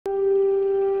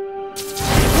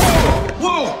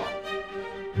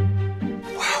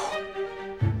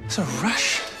It's a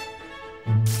rush.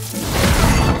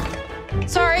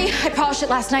 Sorry, I polished it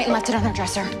last night and left it on her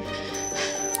dresser.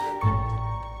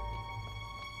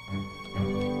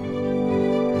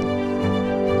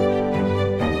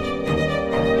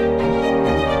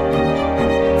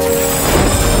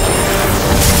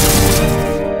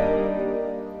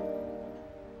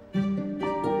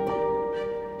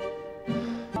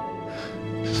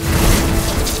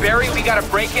 Barry, we got a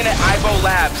break-in at Ivo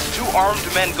Labs. 2 armed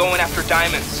men going after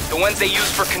diamonds. The ones they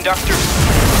use for conductors.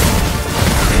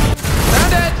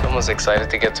 Found it! Someone's excited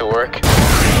to get to work.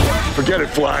 Forget it,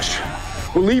 Flash.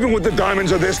 We're leaving with the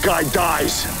diamonds or this guy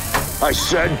dies. I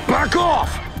said, back off!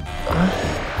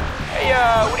 Hey,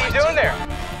 what are you doing there?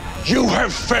 You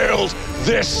have failed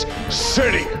this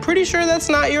city. Pretty sure that's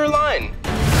not your line.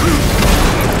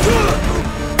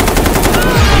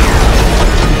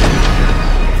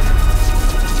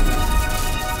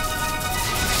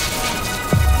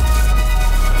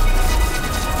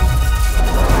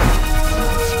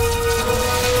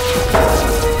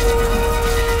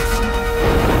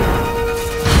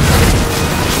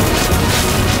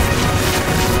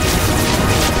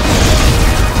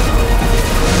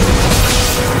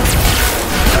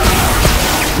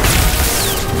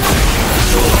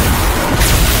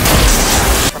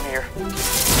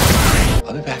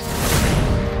 I'll be back.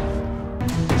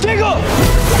 Diggle!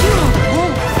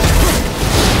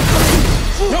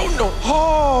 No.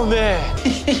 Oh, man.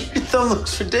 Your thumb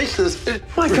looks ridiculous.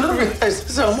 My God, I realized this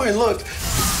is how mine looked.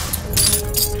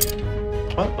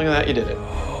 Well, look at that, you did it.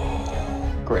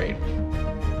 Great.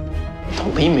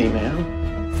 Don't leave me, man.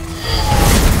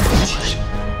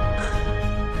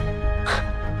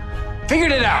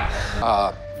 Figured it out.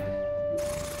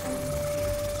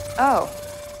 Oh,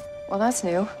 well, that's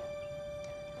new.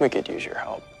 We could use your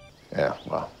help. Yeah,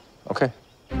 well, okay.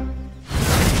 There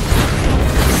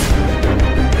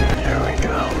we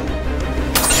go.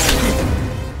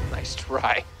 Nice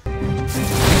try.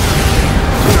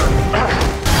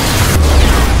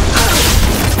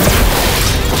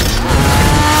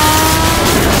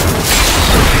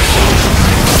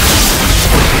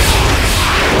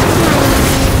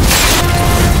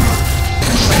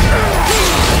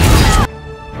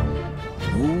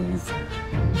 Move.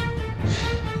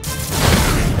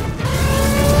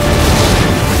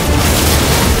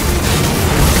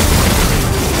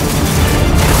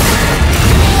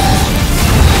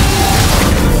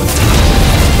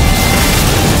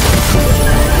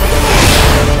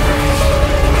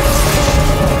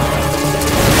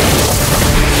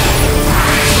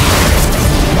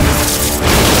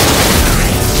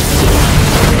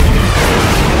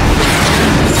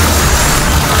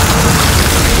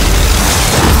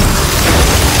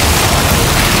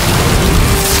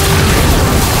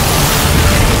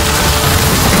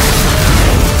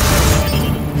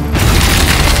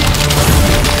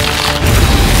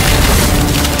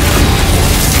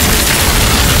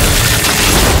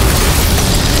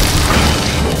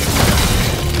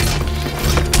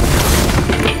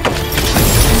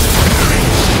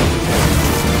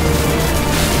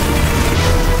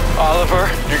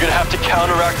 You're gonna have to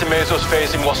counteract Amazo's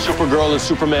phasing while Supergirl and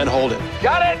Superman hold it.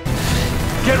 Got it!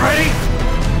 Get ready!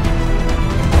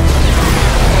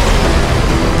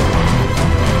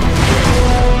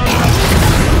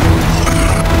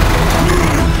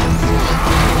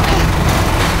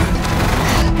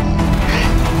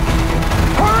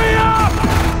 Hurry up!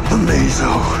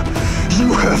 Amazo,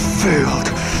 you have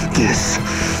failed this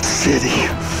city.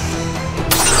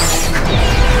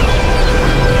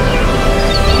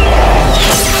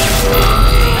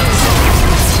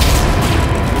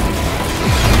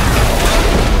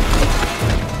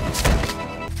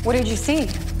 What did you see?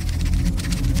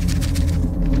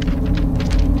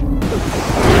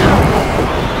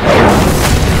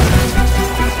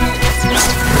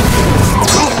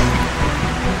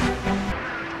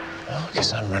 Well, I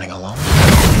guess I'm running alone.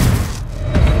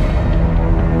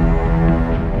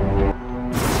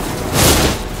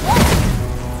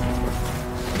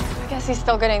 I guess he's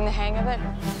still getting the hang of it.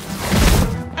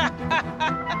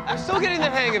 I'm still getting the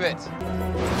hang of it.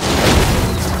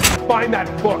 Find that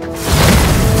book.